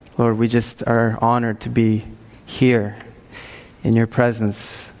Lord, we just are honored to be here in your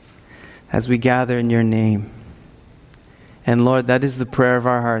presence as we gather in your name. And Lord, that is the prayer of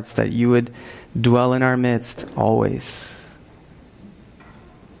our hearts, that you would dwell in our midst always.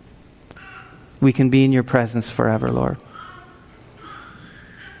 We can be in your presence forever, Lord.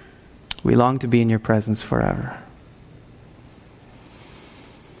 We long to be in your presence forever.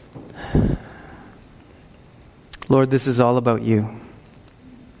 Lord, this is all about you.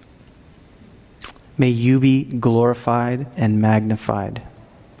 May you be glorified and magnified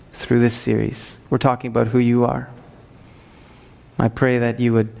through this series. We're talking about who you are. I pray that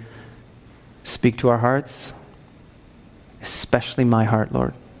you would speak to our hearts, especially my heart,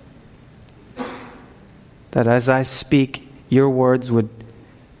 Lord. That as I speak, your words would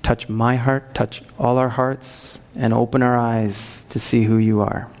touch my heart, touch all our hearts, and open our eyes to see who you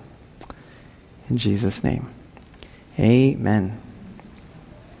are. In Jesus' name. Amen.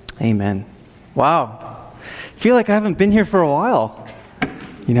 Amen. Wow. I feel like I haven't been here for a while.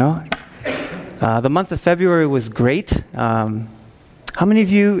 You know? The month of February was great. How many of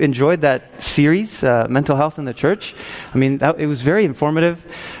you enjoyed that series, Mental Health in the Church? I mean, it was very informative.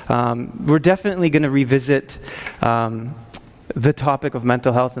 We're definitely going to revisit the topic of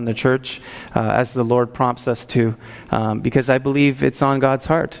mental health in the church as the Lord prompts us to, because I believe it's on God's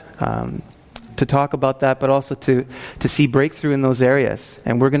heart to talk about that, but also to see breakthrough in those areas.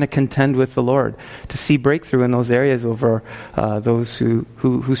 And we're going to contend with the Lord to see breakthrough in those areas over those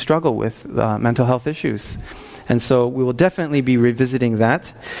who struggle with mental health issues. And so we will definitely be revisiting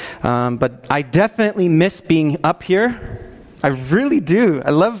that. But I definitely miss being up here. I really do. I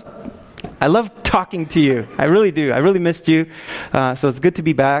love talking to you. I really do. I really missed you. So it's good to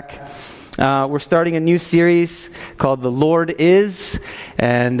be back. We're starting a new series called The Lord Is.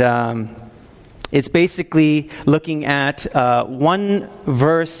 And it's basically looking at one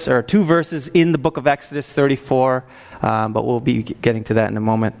verse or two verses in the book of Exodus 34. But we'll be getting to that in a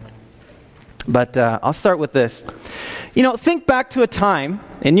moment. But I'll start with this. You know, think back to a time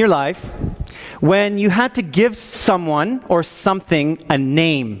in your life when you had to give someone or something a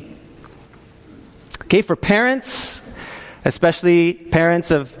name. Okay, for parents, especially parents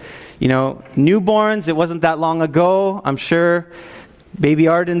of, newborns, it wasn't that long ago. I'm sure baby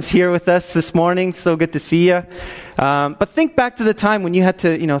Arden's here with us this morning. So good to see you. But think back to the time when you had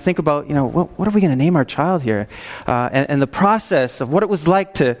to, think about, what are we going to name our child here? And the process of what it was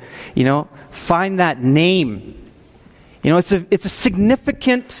like to, find that name. It's a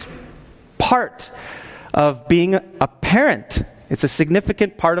significant part of being a parent. It's a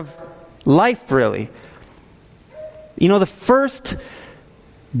significant part of life, really. The first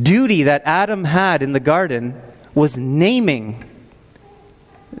duty that Adam had in the garden was naming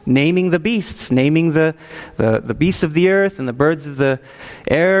the beasts, naming the beasts of the earth and the birds of the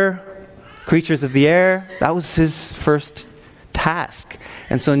air, creatures of the air. That was his first task.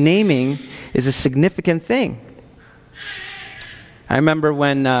 And so naming is a significant thing. I remember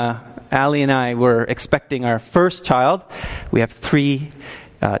when Allie and I were expecting our first child. We have 3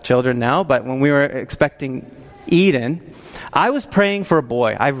 children now, but when we were expecting Eden, I was praying for a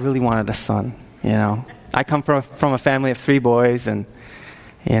boy. I really wanted a son, I come from a family of 3 boys, and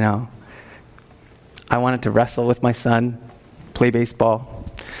I wanted to wrestle with my son, play baseball.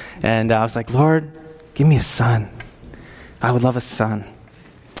 And I was like, Lord, give me a son. I would love a son.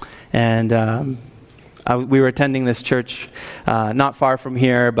 And we were attending this church not far from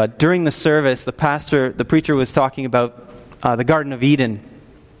here, but during the service, the preacher was talking about the Garden of Eden.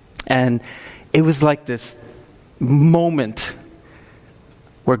 And it was like this moment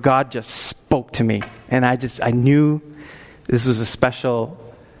where God just spoke to me. And I knew this was a special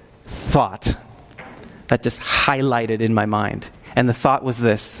thought that just highlighted in my mind. And the thought was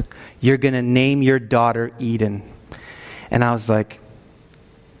this: you're going to name your daughter Eden. And I was like,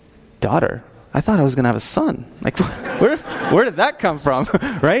 daughter? I thought I was going to have a son. Like, where did that come from?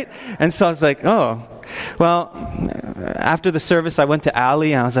 Right? And so I was like, oh. Well, after the service, I went to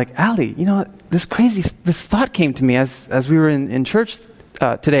Allie, and I was like, Allie, this thought came to me as we were in church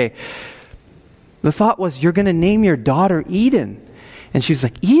today. The thought was, you're going to name your daughter Eden. And she was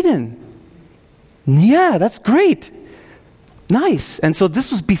like, Eden? Yeah, that's great. Nice. And so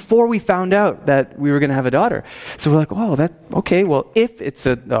this was before we found out that we were going to have a daughter. So we're like, oh, okay, well, if it's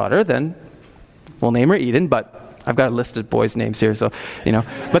a daughter, then we'll name her Eden, but I've got a list of boys' names here, so,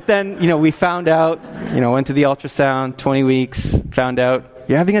 But then, we found out, went to the ultrasound, 20 weeks, found out,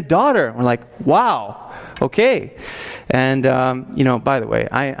 you're having a daughter. We're like, wow, okay. And, by the way,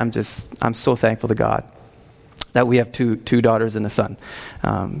 I'm so thankful to God that we have two daughters and a son.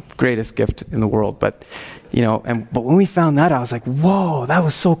 Greatest gift in the world. But when we found that, I was like, whoa, that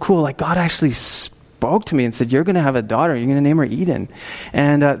was so cool. Like, God actually spoke to me and said, you're going to have a daughter. You're going to name her Eden.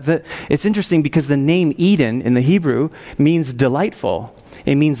 And it's interesting because the name Eden in the Hebrew means delightful.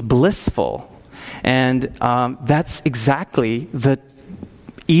 It means blissful. And that's exactly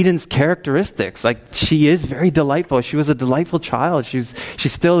Eden's characteristics. Like, she is very delightful. She was a delightful child. She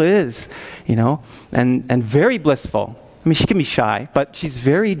still is, and very blissful. I mean, she can be shy, but she's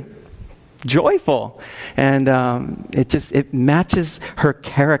very joyful. And it matches her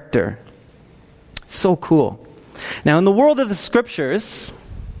character. So cool. Now, in the world of the scriptures,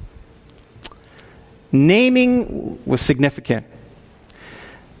 naming was significant.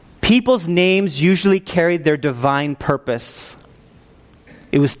 People's names usually carried their divine purpose.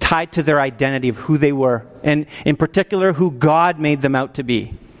 It was tied to their identity of who they were, and in particular, who God made them out to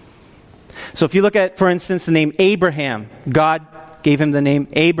be. So if you look at, for instance, the name Abraham, God gave him the name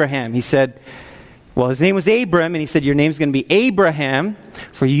Abraham. He said, well, his name was Abram, and he said, your name's going to be Abraham,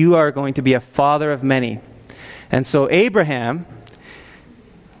 for you are going to be a father of many. And so Abraham,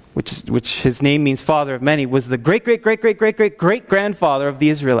 which his name means father of many, was the great-great-great-great-great-great-grandfather of the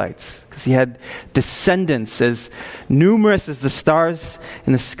Israelites, because he had descendants as numerous as the stars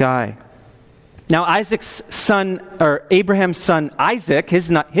in the sky. Now, Abraham's son Isaac,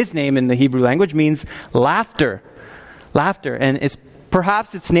 his name in the Hebrew language means laughter. Laughter. And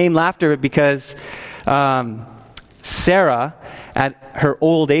perhaps it's named laughter because Sarah, at her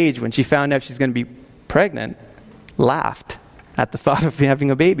old age, when she found out she's going to be pregnant, laughed at the thought of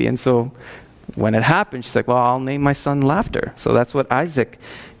having a baby. And so when it happened, she's like, well, I'll name my son Laughter. So that's what Isaac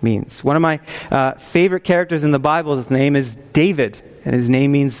means. One of my favorite characters in the Bible, his name is David. And his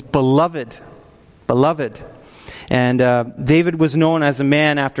name means beloved. Beloved. And David was known as a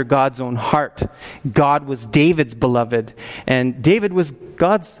man after God's own heart. God was David's beloved. And David was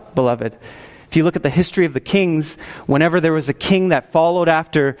God's beloved. If you look at the history of the kings, whenever there was a king that followed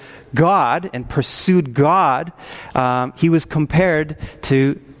after God and pursued God, he was compared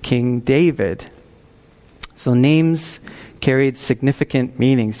to King David. So names carried significant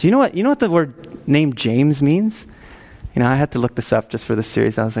meanings. You know what the word name James means? I had to look this up just for the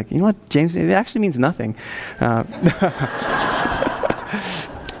series. I was like, you know what James means? It actually means nothing.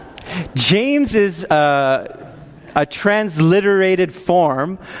 James is a transliterated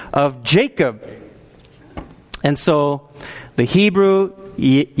form of Jacob. And so the Hebrew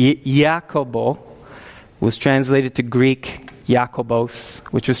Jacobo was translated to Greek Jakobos,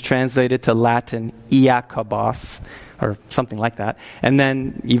 which was translated to Latin Iakobos, or something like that. And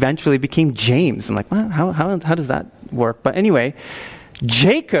then eventually became James. I'm like, well, how does that work? But anyway,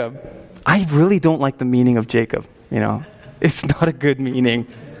 Jacob, I really don't like the meaning of Jacob. It's not a good meaning.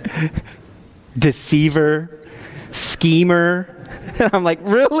 Deceiver, schemer. And I'm like,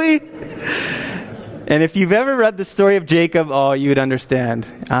 really? And if you've ever read the story of Jacob, you would understand.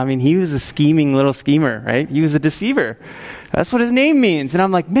 I mean, he was a scheming little schemer, right? He was a deceiver. That's what his name means. And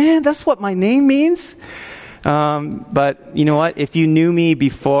I'm like, man, that's what my name means? But you know what? If you knew me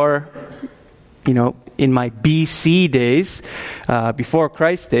before, in my BC days, before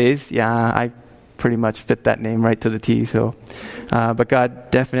Christ days, I pretty much fit that name right to the T. So, but God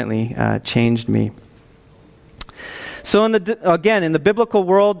definitely changed me. So in the biblical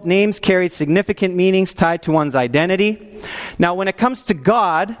world, names carry significant meanings tied to one's identity. Now, when it comes to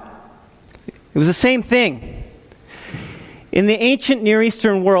God, it was the same thing. In the ancient Near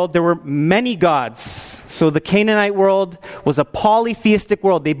Eastern world, there were many gods. So the Canaanite world was a polytheistic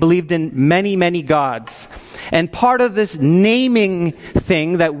world. They believed in many, many gods. And part of this naming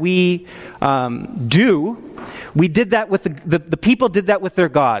thing that we we did that with the people did that with their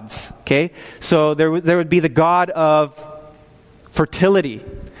gods. Okay, so there would be the god of fertility,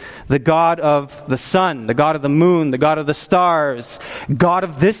 the god of the sun, the god of the moon, the god of the stars, god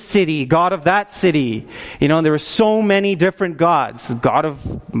of this city, god of that city. There were so many different gods. The god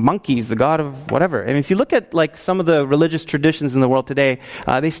of monkeys, the god of whatever. And if you look at like some of the religious traditions in the world today,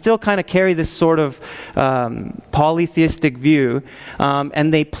 they still kind of carry this sort of polytheistic view,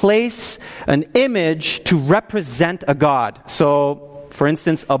 and they place an image to represent a god. So, for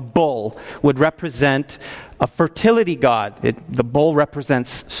instance, a bull would represent a fertility god. The bull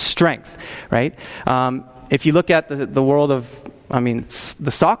represents strength, right? If you look at the world of,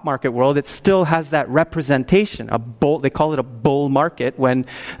 the stock market world, it still has that representation. A bull, they call it a bull market when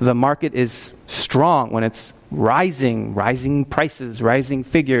the market is strong, when it's rising prices, rising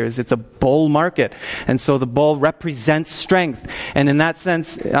figures. It's a bull market. And so the bull represents strength. And in that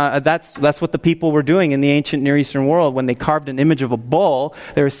sense, that's what the people were doing in the ancient Near Eastern world. When they carved an image of a bull,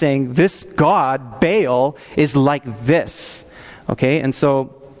 they were saying, this god, Baal, is like this. Okay? And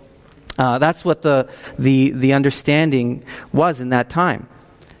so that's what the understanding was in that time.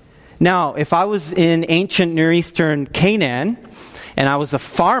 Now, if I was in ancient Near Eastern Canaan, and I was a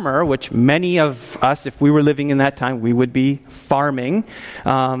farmer, which many of us, if we were living in that time, we would be farming,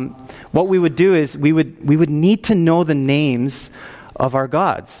 what we would do is we would need to know the names of our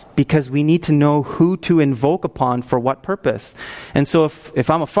gods, because we need to know who to invoke upon for what purpose. And so if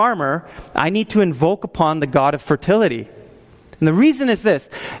I'm a farmer, I need to invoke upon the god of fertility. And the reason is this.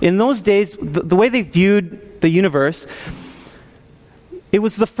 In those days, the way they viewed the universe, it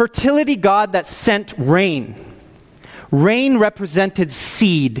was the fertility god that sent rain. Rain represented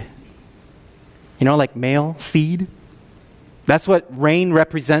seed. You know, like male seed? That's what rain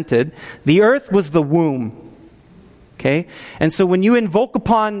represented. The earth was the womb. Okay? And so when you invoke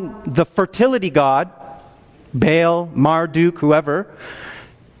upon the fertility god, Baal, Marduk, whoever,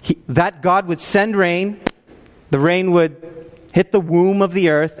 that god would send rain. The rain would hit the womb of the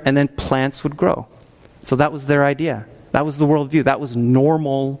earth, and then plants would grow. So that was their idea. That was the worldview. That was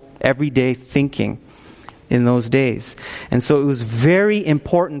normal, everyday thinking in those days. And so it was very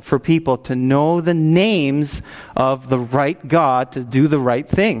important for people to know the names of the right God to do the right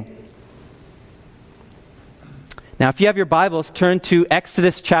thing. Now, if you have your Bibles, turn to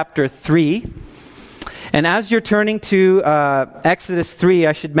Exodus chapter 3. And as you're turning to Exodus 3,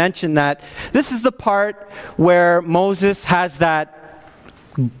 I should mention that this is the part where Moses has that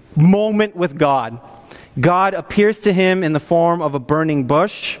moment with God. God appears to him in the form of a burning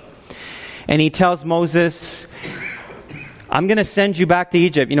bush, and he tells Moses, I'm going to send you back to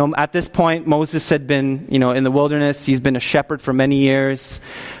Egypt. You know, at this point, Moses had been, in the wilderness. He's been a shepherd for many years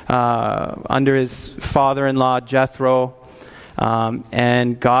under his father-in-law, Jethro.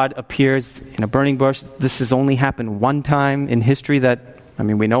 And God appears in a burning bush. This has only happened one time in history that,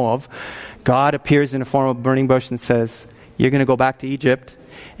 we know of. God appears in the form of a burning bush and says, you're going to go back to Egypt,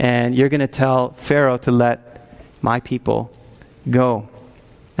 and you're going to tell Pharaoh to let my people go.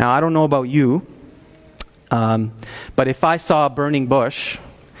 Now, I don't know about you, but if I saw a burning bush,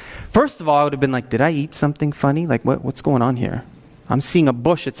 first of all, I would have been like, did I eat something funny? Like, what's going on here? I'm seeing a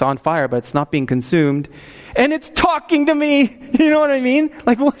bush, it's on fire, but it's not being consumed, and it's talking to me. You know what I mean?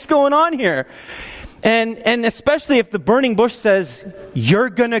 Like, what's going on here? And especially if the burning bush says, you're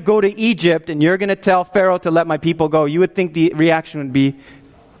going to go to Egypt, and you're going to tell Pharaoh to let my people go, you would think the reaction would be,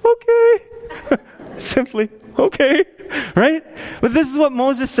 okay. Simply, okay. Right? But this is what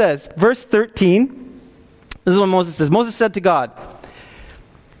Moses says. Verse 13. This is what Moses says. Moses said to God,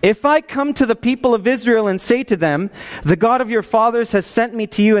 if I come to the people of Israel and say to them, the God of your fathers has sent me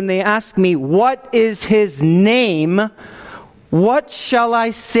to you, and they ask me, what is his name? What shall I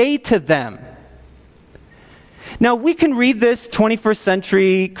say to them? Now, we can read this 21st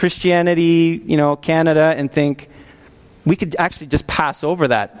century Christianity, Canada, and think, we could actually just pass over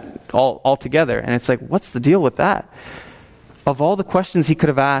that altogether. And it's like, what's the deal with that? Of all the questions he could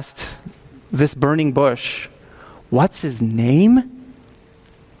have asked this burning bush, what's his name?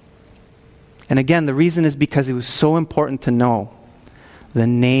 And again, the reason is because it was so important to know the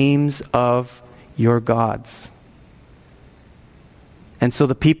names of your gods. And so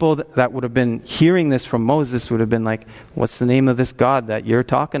the people that would have been hearing this from Moses would have been like, what's the name of this God that you're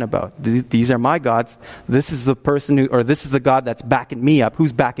talking about? These are my gods. This is the person this is the God that's backing me up.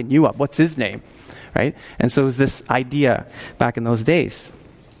 Who's backing you up? What's his name? Right? And so it was this idea back in those days.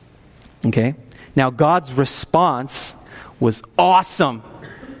 Okay? Now God's response was awesome.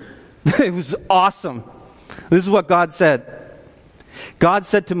 It was awesome. This is what God said. God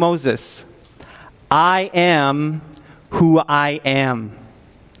said to Moses, I am who I am.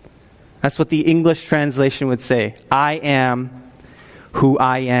 That's what the English translation would say. I am who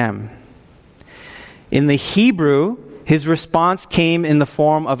I am. In the Hebrew, his response came in the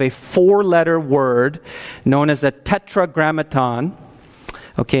form of a 4-letter word known as a tetragrammaton.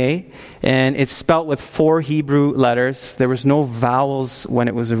 Okay? And it's spelt with 4 Hebrew letters. There was no vowels when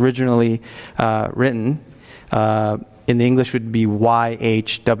it was originally written. In the English, it would be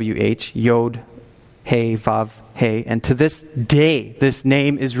YHWH, Yod, Hey, Vav, Hey. And to this day, this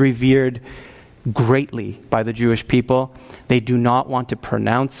name is revered greatly by the Jewish people. They do not want to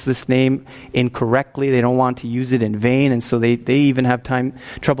pronounce this name incorrectly. They don't want to use it in vain. And so they even have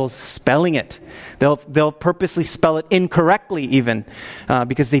trouble spelling it. They'll purposely spell it incorrectly even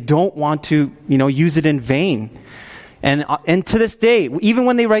because they don't want to, use it in vain. And to this day, even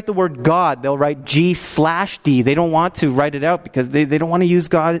when they write the word God, they'll write G/D. They don't want to write it out because they don't want to use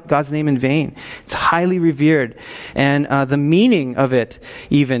God's name in vain. It's highly revered. And the meaning of it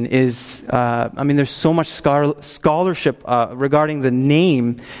even is, there's so much scholarship regarding the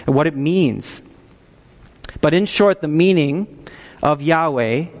name and what it means. But in short, the meaning of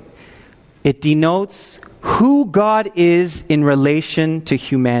Yahweh, it denotes who God is in relation to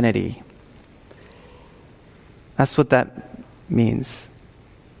humanity. That's what that means.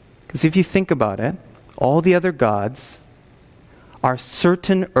 Because if you think about it, all the other gods are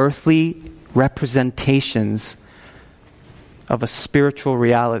certain earthly representations of a spiritual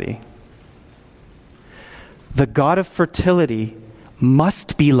reality. The God of fertility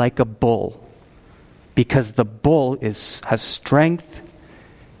must be like a bull, because the bull has strength.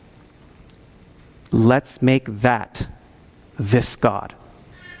 Let's make that this God.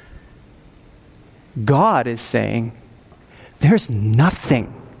 God is saying, there is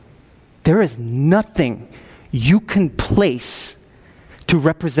nothing you can place to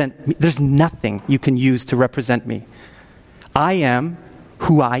represent me. There's nothing you can use to represent me. I am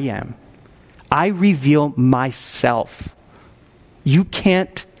who I am. I reveal myself. You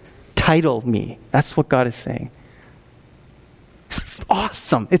can't title me. That's what God is saying. It's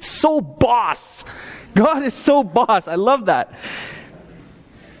awesome. It's so boss. God is so boss. I love that.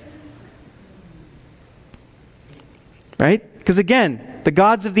 Right? Because again, the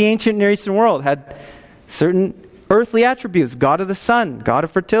gods of the ancient Near Eastern world had certain earthly attributes. God of the sun, God of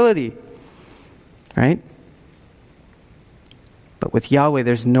fertility. Right? But with Yahweh,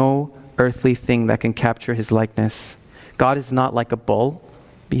 there's no earthly thing that can capture his likeness. God is not like a bull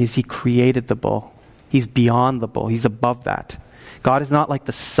because he created the bull. He's beyond the bull. He's above that. God is not like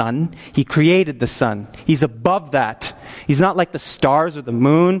the sun. He created the sun. He's above that. He's not like the stars or the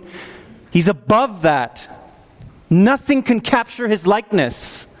moon. He's above that. Nothing can capture his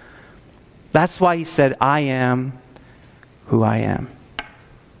likeness. That's why he said, I am who I am.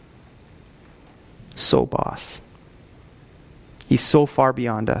 So boss. He's so far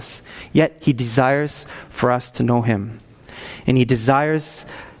beyond us. Yet he desires for us to know him. And he desires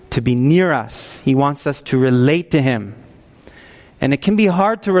to be near us. He wants us to relate to him. And it can be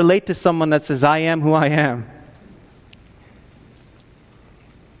hard to relate to someone that says, I am who I am.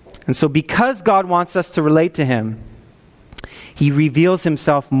 And so because God wants us to relate to him, he reveals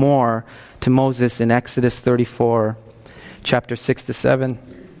himself more to Moses in Exodus 34, chapter 6 to 7.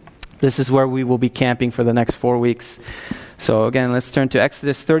 This is where we will be camping for the next 4 weeks. So again, let's turn to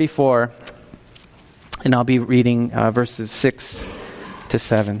Exodus 34, and I'll be reading verses 6 to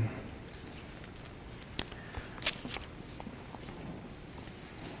 7.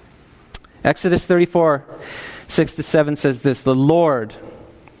 Exodus 34, 6 to 7 says this, the Lord,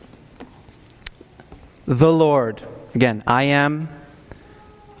 again, I am,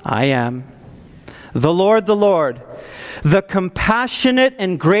 the Lord, the compassionate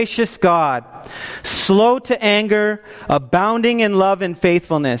and gracious God, slow to anger, abounding in love and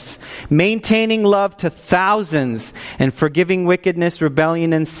faithfulness, maintaining love to thousands, and forgiving wickedness,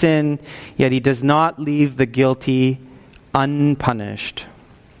 rebellion, and sin, yet he does not leave the guilty unpunished.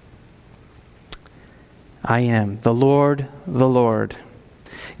 I am, the Lord.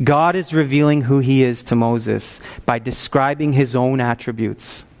 God is revealing who he is to Moses by describing his own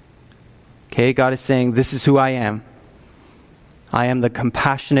attributes. Okay, God is saying, this is who I am. I am the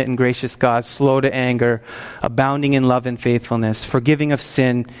compassionate and gracious God, slow to anger, abounding in love and faithfulness, forgiving of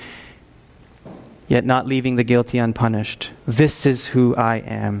sin, yet not leaving the guilty unpunished. This is who I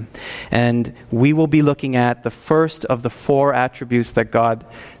am. And we will be looking at the first of the 4 attributes that God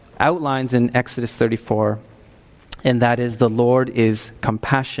outlines in Exodus 34, and that is the Lord is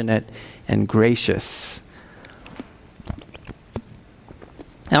compassionate and gracious.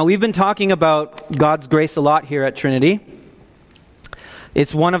 Now, we've been talking about God's grace a lot here at Trinity.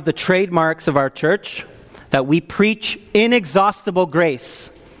 It's one of the trademarks of our church that we preach inexhaustible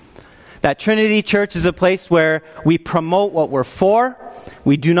grace. That Trinity Church is a place where we promote what we're for.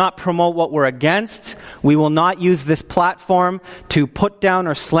 We do not promote what we're against. We will not use this platform to put down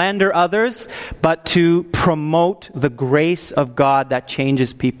or slander others, but to promote the grace of God that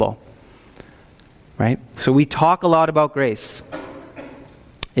changes people. Right? So we talk a lot about grace.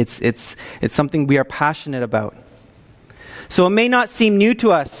 It's something we are passionate about. So it may not seem new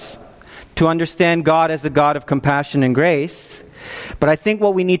to us to understand God as a God of compassion and grace, but I think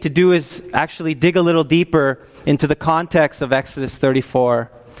what we need to do is actually dig a little deeper into the context of Exodus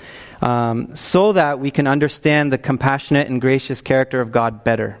 34 so that we can understand the compassionate and gracious character of God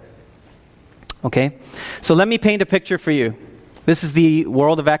better. Okay? So let me paint a picture for you. This is the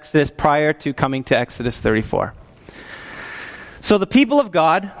world of Exodus prior to coming to Exodus 34. So the people of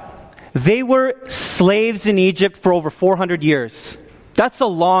God, they were slaves in Egypt for over 400 years. That's a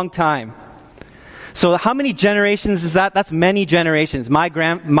long time. So how many generations is that? That's many generations. My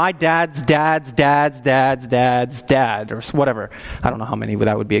dad's dad's dad's dad's dad's dad, or whatever. I don't know how many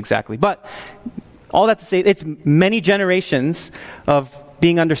that would be exactly. But all that to say, it's many generations of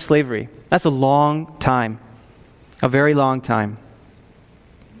being under slavery. That's a long time. A very long time.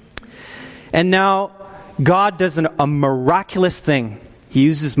 And now, God does a miraculous thing. He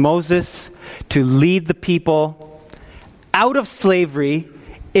uses Moses to lead the people out of slavery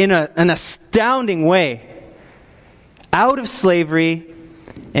in an astounding way. Out of slavery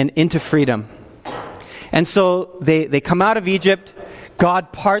and into freedom. And so they come out of Egypt.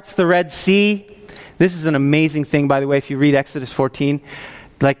 God parts the Red Sea. This is an amazing thing, by the way, if you read Exodus 14.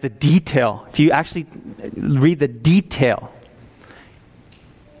 Like the detail. If you actually read the detail.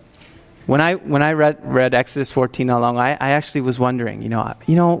 When I read Exodus 14 all along, I actually was wondering,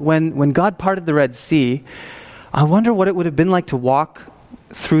 when God parted the Red Sea, I wonder what it would have been like to walk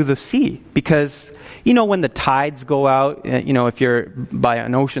through the sea. Because, when the tides go out, if you're by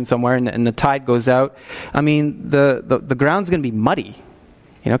an ocean somewhere and the tide goes out, I mean, the ground's going to be muddy.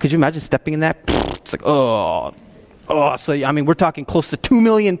 Could you imagine stepping in that? It's like, so we're talking close to 2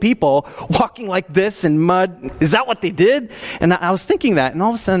 million people walking like this in mud. Is that what they did? And I was thinking that, and all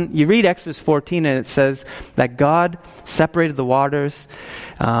of a sudden you read Exodus 14 and it says that God separated the waters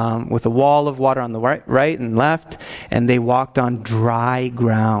with a wall of water on the right and left, and they walked on dry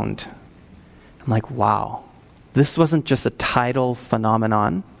ground. I'm like, wow. This wasn't just a tidal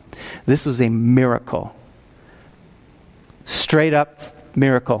phenomenon. This was a miracle. Straight up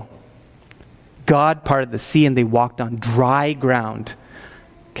miracle. God parted the sea and they walked on dry ground.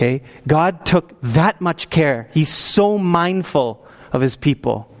 Okay? God took that much care. He's so mindful of his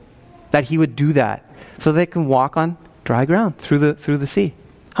people that he would do that so they can walk on dry ground through the sea.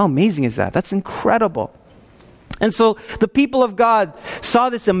 How amazing is that? That's incredible. And so the people of God saw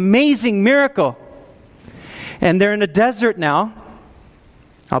this amazing miracle. And they're in a desert now,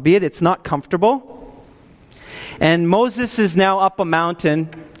 albeit it's not comfortable. And Moses is now up a mountain.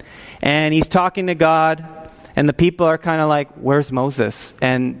 And he's talking to God, and the people are kind of like, where's Moses?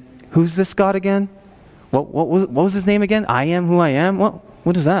 And who's this God again? What was his name again? I am who I am?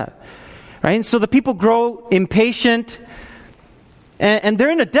 What is that? Right? And so the people grow impatient, and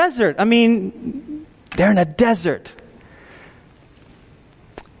they're in a desert. I mean, they're in a desert.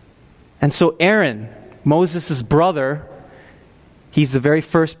 And so Aaron, Moses' brother, he's the very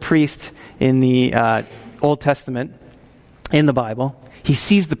first priest in the Old Testament, in the Bible. He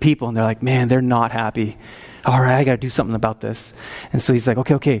sees the people and they're like, man, they're not happy. All right, I got to do something about this. And so he's like,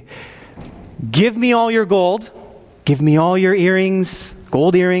 okay. Give me all your gold. Give me all your earrings,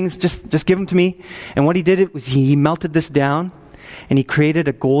 gold earrings. Just give them to me. And what he did was he melted this down and he created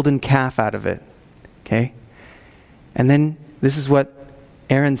a golden calf out of it. Okay? And then this is what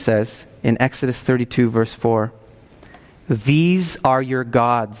Aaron says in Exodus 32 verse 4. These are your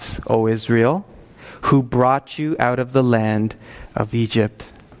gods, O Israel, who brought you out of the land of Egypt.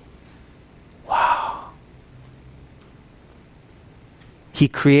 Wow. He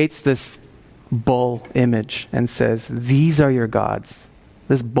creates this bull image and says, these are your gods.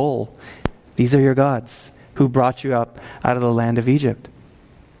 This bull, these are your gods who brought you up out of the land of Egypt.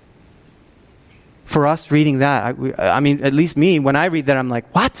 For us reading that, I mean, at least me, when I read that, I'm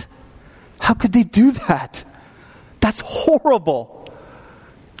like, what? How could they do that? That's horrible.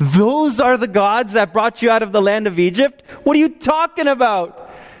 Those are the gods that brought you out of the land of Egypt? What are you talking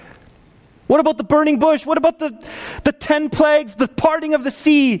about? What about the burning bush? What about the 10 plagues, the parting of the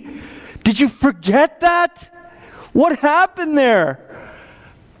sea? Did you forget that? What happened there?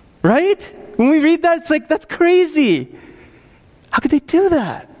 Right? When we read that, it's like, that's crazy. How could they do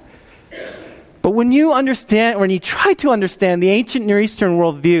that? But when you understand, when you try to understand the ancient Near Eastern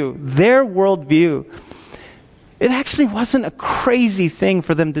worldview, their worldview, it actually wasn't a crazy thing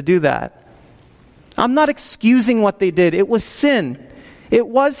for them to do that. I'm not excusing what they did. It was sin. It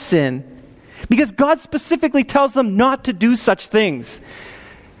was sin. Because God specifically tells them not to do such things.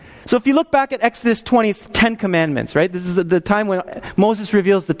 So if you look back at Exodus 20, it's the 10 Commandments, right? This is the time when Moses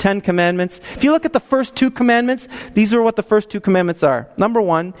reveals the 10 Commandments. If you look at the first 2 commandments, these are what the first 2 commandments are. Number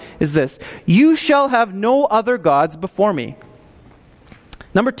 1 is this: you shall have no other gods before me.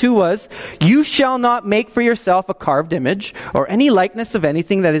 Number 2 was, you shall not make for yourself a carved image or any likeness of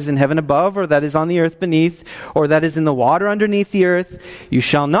anything that is in heaven above or that is on the earth beneath or that is in the water underneath the earth. You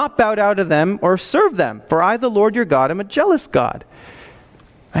shall not bow down to them or serve them, for I, the Lord your God, am a jealous God.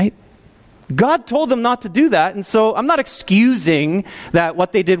 Right? God told them not to do that, and so I'm not excusing that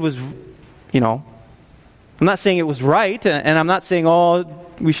what they did was, I'm not saying it was right, and I'm not saying,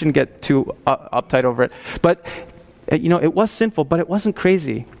 we shouldn't get too uptight over it. But, it was sinful, but it wasn't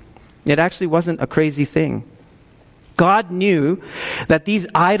crazy. It actually wasn't a crazy thing. God knew that these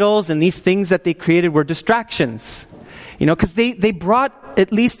idols and these things that they created were distractions. Because they brought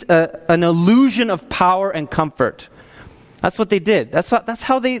at least an illusion of power and comfort. That's what they did. That's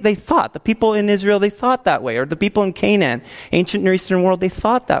how they thought. The people in Israel, they thought that way. Or the people in Canaan, ancient Near Eastern world, they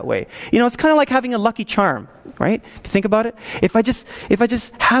thought that way. It's kind of like having a lucky charm, right? If you think about it. If I just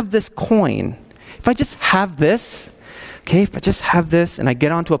have this coin, if I just have this, okay, if I just have this and I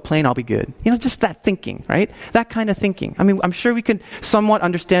get onto a plane, I'll be good. Just that thinking, right? That kind of thinking. I mean, I'm sure we can somewhat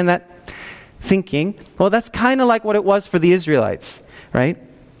understand that thinking. Well, that's kind of like what it was for the Israelites, right?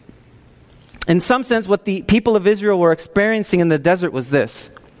 In some sense, what the people of Israel were experiencing in the desert was this.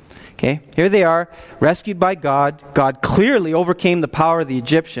 Okay, here they are, rescued by God. God clearly overcame the power of the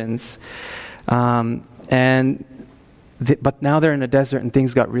Egyptians. But now they're in a desert and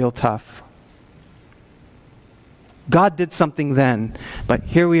things got real tough. God did something then, but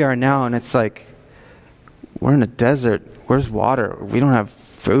here we are now, and it's like, we're in a desert. Where's water? We don't have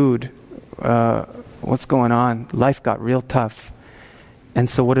food. What's going on? Life got real tough. And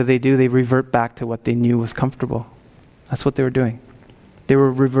so what do? They revert back to what they knew was comfortable. That's what they were doing. They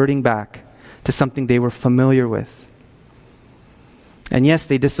were reverting back to something they were familiar with. And yes,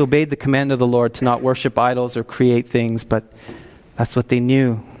 they disobeyed the command of the Lord to not worship idols or create things, but that's what they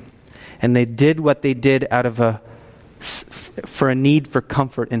knew. And they did what they did out of for a need for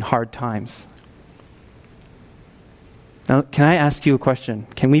comfort in hard times. Now, can I ask you a question?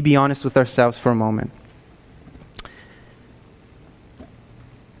 Can we be honest with ourselves for a moment?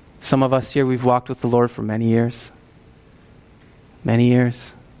 Some of us here, we've walked with the Lord for many years. Many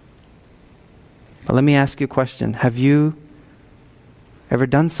years. But let me ask you a question. Have you ever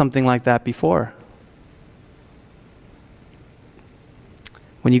done something like that before?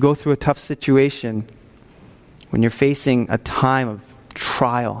 When you go through a tough situation, when you're facing a time of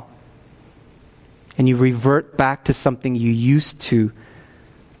trial, and you revert back to something you used to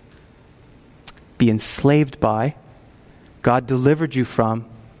be enslaved by, God delivered you from,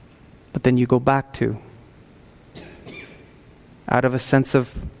 but then you go back to, out of a sense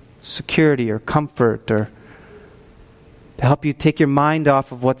of security or comfort, or to help you take your mind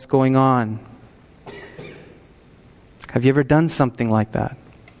off of what's going on. Have you ever done something like that?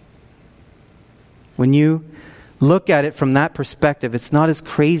 When you look at it from that perspective, it's not as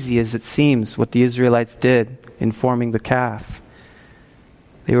crazy as it seems what the Israelites did in forming the calf.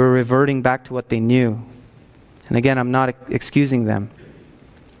 They were reverting back to what they knew. And again, I'm not excusing them.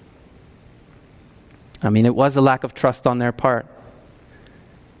 I mean, it was a lack of trust on their part.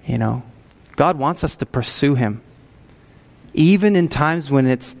 God wants us to pursue Him, even in times when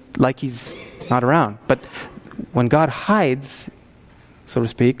it's like He's not around. But when God hides, so to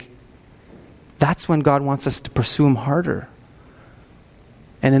speak, that's when God wants us to pursue Him harder.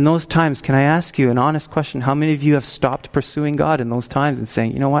 And in those times, can I ask you an honest question? How many of you have stopped pursuing God in those times and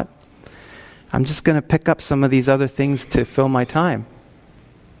saying, you know what? I'm just going to pick up some of these other things to fill my time.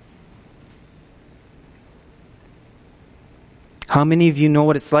 How many of you know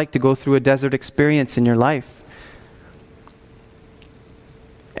what it's like to go through a desert experience in your life?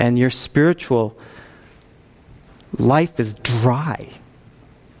 And your spiritual life is dry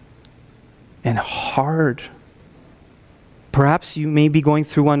and hard. Perhaps you may be going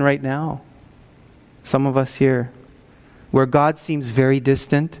through one right now. Some of us here, where God seems very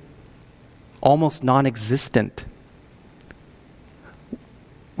distant, almost non-existent.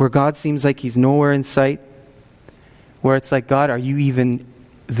 Where God seems like He's nowhere in sight. Where it's like, God, are you even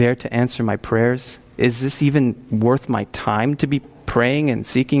there to answer my prayers? Is this even worth my time to be praying and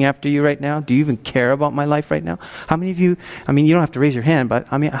seeking after you right now? Do you even care about my life right now? How many of you, you don't have to raise your hand, but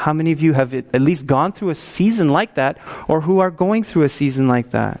how many of you have at least gone through a season like that, or who are going through a season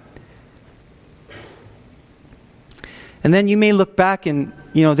like that? And then you may look back and,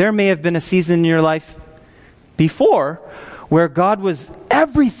 there may have been a season in your life before where God was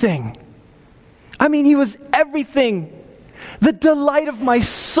everything. He was everything. The delight of my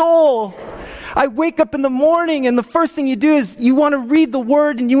soul. I wake up in the morning and the first thing you do is you want to read the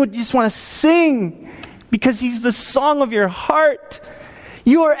Word and you just want to sing because He's the song of your heart.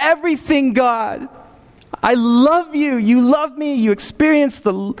 You are everything, God. I love you. You love me. You experience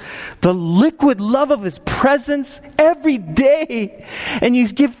the liquid love of His presence every day. And you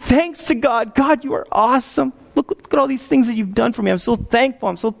give thanks to God. God, you are awesome. Look at all these things that you've done for me. I'm so thankful.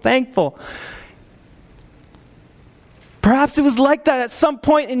 I'm so thankful. Perhaps it was like that at some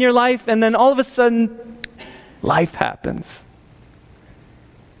point in your life, and then all of a sudden, life happens.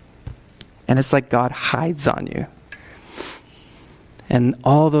 And it's like God hides on you. And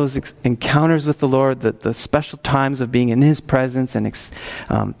all those encounters with the Lord, the special times of being in His presence and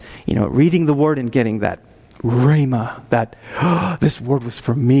reading the Word and getting that rhema, that this Word was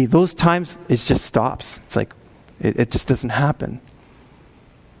for me. Those times, it just stops. It's like, it just doesn't happen.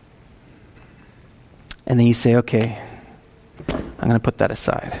 And then you say, okay, I'm going to put that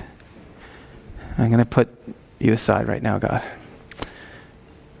aside. I'm going to put you aside right now, God.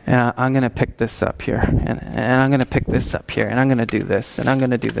 And I'm going to pick this up here, and I'm going to pick this up here, and I'm going to do this, and I'm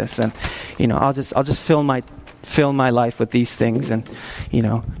going to do this, and I'll just fill my life with these things, and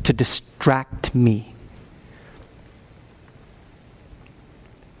to distract me.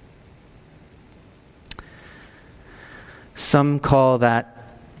 Some call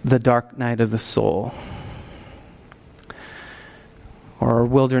that the dark night of the soul, or a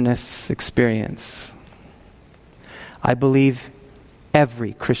wilderness experience. I believe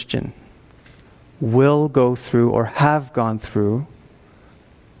every Christian will go through or have gone through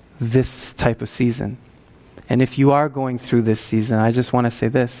this type of season. And if you are going through this season, I just want to say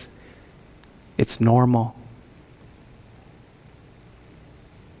this: it's normal.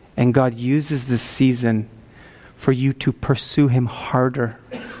 And God uses this season for you to pursue Him harder,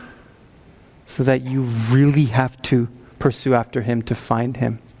 so that you really have to pursue after Him to find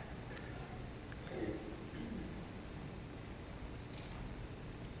Him.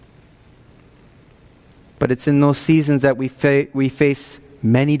 But it's in those seasons that we face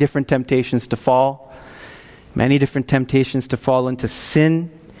many different temptations to fall, many different temptations to fall into sin,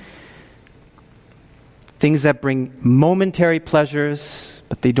 things that bring momentary pleasures,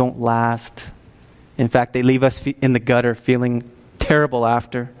 but they don't last. In fact, they leave us in the gutter feeling terrible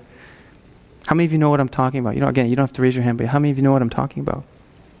after. How many of you know what I'm talking about? Again, you don't have to raise your hand, but how many of you know what I'm talking about?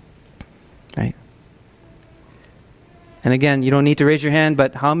 Right? And again, you don't need to raise your hand,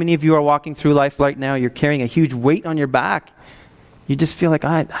 but how many of you are walking through life right now, you're carrying a huge weight on your back? You just feel like,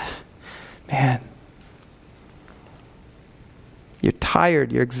 man. You're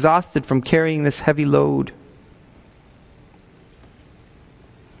tired, you're exhausted from carrying this heavy load.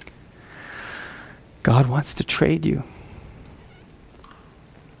 God wants to trade you.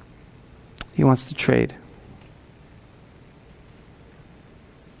 He wants to trade.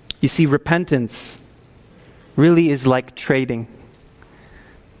 You see, repentance really is like trading.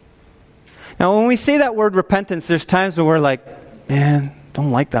 Now, when we say that word repentance, there's times when we're like, man,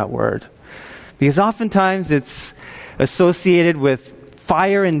 don't like that word. Because oftentimes it's associated with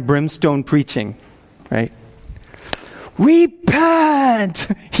fire and brimstone preaching, right? Repent,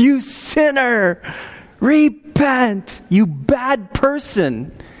 you sinner. Repent, you bad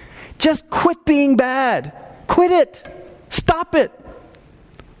person. Just quit being bad. Quit it. Stop it.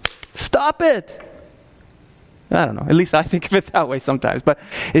 Stop it. I don't know. At least I think of it that way sometimes. But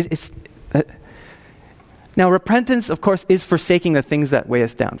now repentance, of course, is forsaking the things that weigh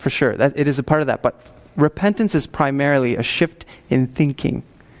us down, for sure. That it is a part of that. But repentance is primarily a shift in thinking.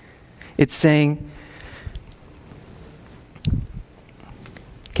 It's saying,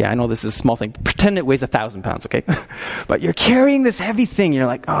 okay, I know this is a small thing. Pretend it weighs 1,000 pounds, okay? But you're carrying this heavy thing. You're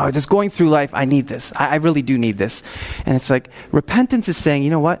like, just going through life, I need this. I really do need this. And it's like, repentance is saying, you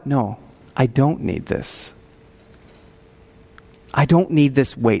know what? No, I don't need this. I don't need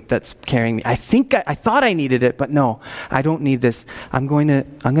this weight that's carrying me. I thought I needed it, but no, I don't need this. I'm going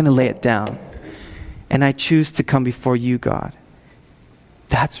to lay it down. And I choose to come before you, God.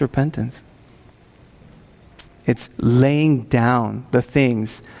 That's repentance. It's laying down the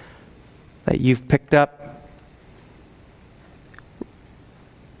things that you've picked up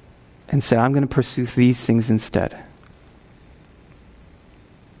and say, I'm going to pursue these things instead.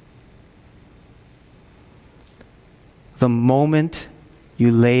 The moment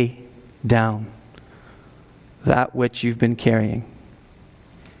you lay down that which you've been carrying,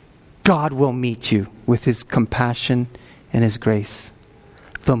 God will meet you with His compassion and His grace.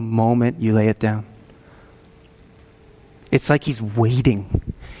 The moment you lay it down. It's like He's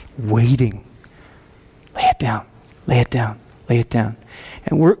waiting. Lay it down, lay it down, lay it down.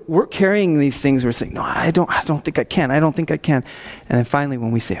 And we're carrying these things, we're saying, no, I don't think I can. And then finally when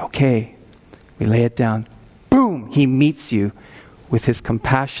we say, okay, we lay it down, boom, He meets you with His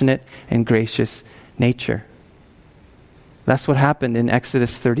compassionate and gracious nature. That's what happened in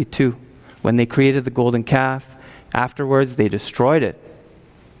Exodus 32. When they created the golden calf, afterwards they destroyed it.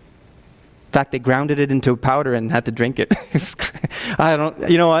 In fact, they grounded it into powder and had to drink it. I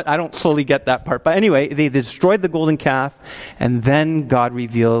don't fully get that part. But anyway, they destroyed the golden calf, and then God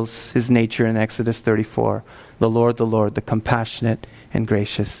reveals His nature in Exodus 34. The Lord, the compassionate and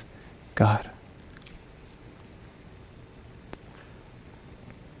gracious God.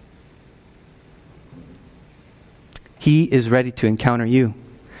 He is ready to encounter you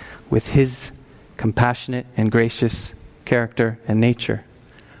with His compassionate and gracious character and nature.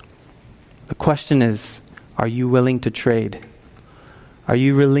 The question is, are you willing to trade? Are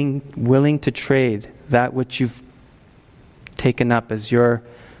you willing to trade that which you've taken up as your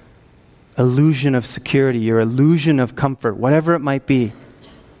illusion of security, your illusion of comfort, whatever it might be?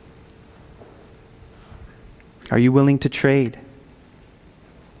 Are you willing to trade?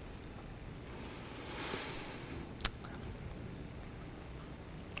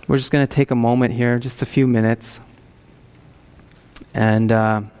 We're just going to take a moment here, just a few minutes. And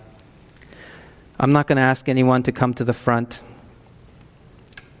I'm not going to ask anyone to come to the front.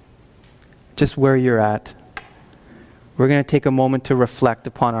 Just where you're at. We're going to take a moment to reflect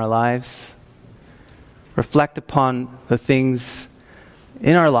upon our lives. Reflect upon the things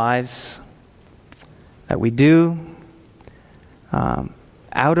in our lives that we do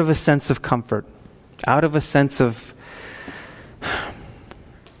out of a sense of comfort, out of a sense of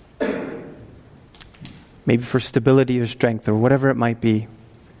maybe for stability or strength or whatever it might be.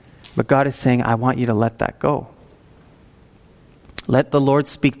 But God is saying, I want you to let that go. Let the Lord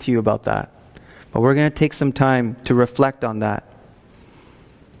speak to you about that. But we're going to take some time to reflect on that.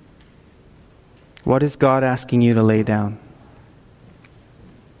 What is God asking you to lay down?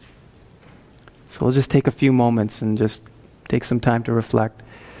 So we'll just take a few moments and just take some time to reflect.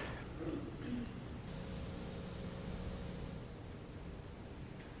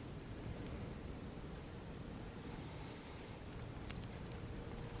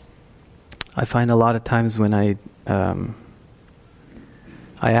 I find a lot of times when I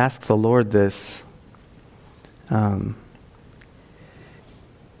ask the Lord this,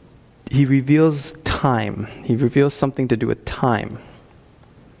 He reveals time. He reveals something to do with time.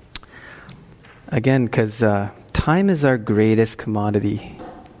 Again, because time is our greatest commodity.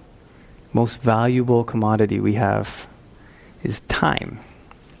 Most valuable commodity we have is time.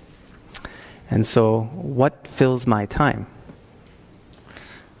 And so, what fills my time?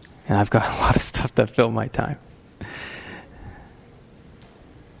 And I've got a lot of stuff that fill my time.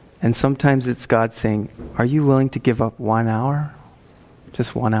 And sometimes it's God saying, are you willing to give up 1 hour?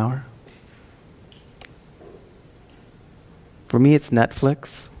 Just 1 hour? For me, it's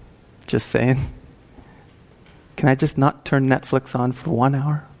Netflix. Just saying. Can I just not turn Netflix on for 1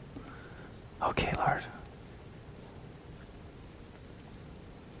 hour? Okay, Lord.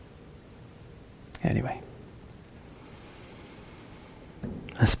 Anyway.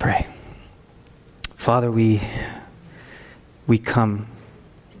 Let's pray. Father, we come.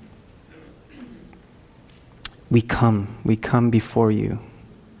 We come before you.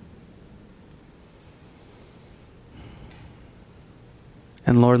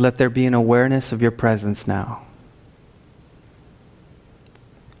 And Lord, let there be an awareness of your presence now.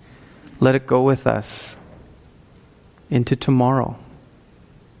 Let it go with us into tomorrow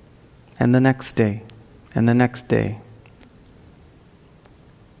and the next day and the next day.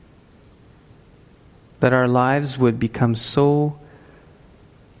 That our lives would become so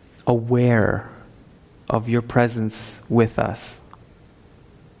aware of your presence with us.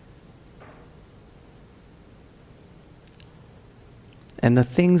 And the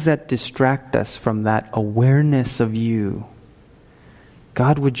things that distract us from that awareness of you,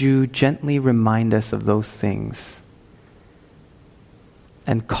 God, would you gently remind us of those things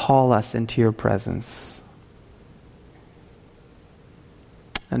and call us into your presence.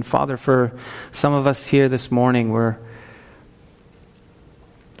 And Father, for some of us here this morning, we're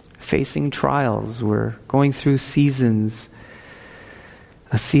facing trials. We're going through seasons.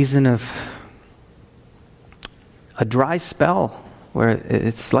 A season of a dry spell where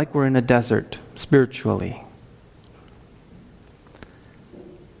it's like we're in a desert spiritually.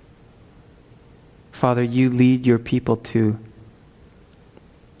 Father, you lead your people to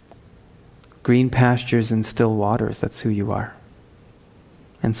green pastures and still waters. That's who you are.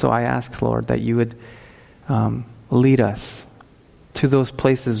 And so I ask, Lord, that you would lead us to those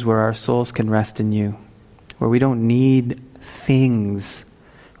places where our souls can rest in you, where we don't need things,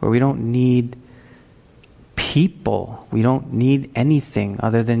 where we don't need people, we don't need anything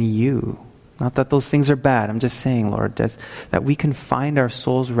other than you. Not that those things are bad. I'm just saying, Lord, that we can find our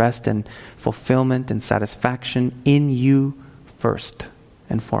soul's rest and fulfillment and satisfaction in you first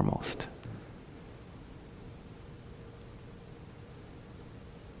and foremost.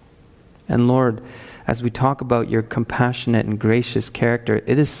 And Lord, as we talk about your compassionate and gracious character,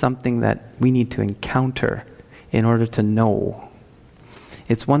 it is something that we need to encounter in order to know.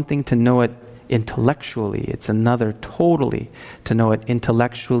 It's one thing to know it intellectually. It's another totally to know it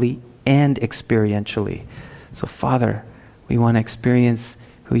intellectually and experientially. So Father, we want to experience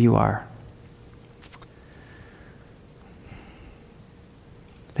who you are.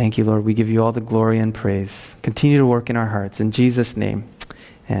 Thank you, Lord. We give you all the glory and praise. Continue to work in our hearts. In Jesus' name.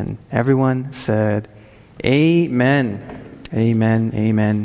 And everyone said, Amen. Amen. Amen.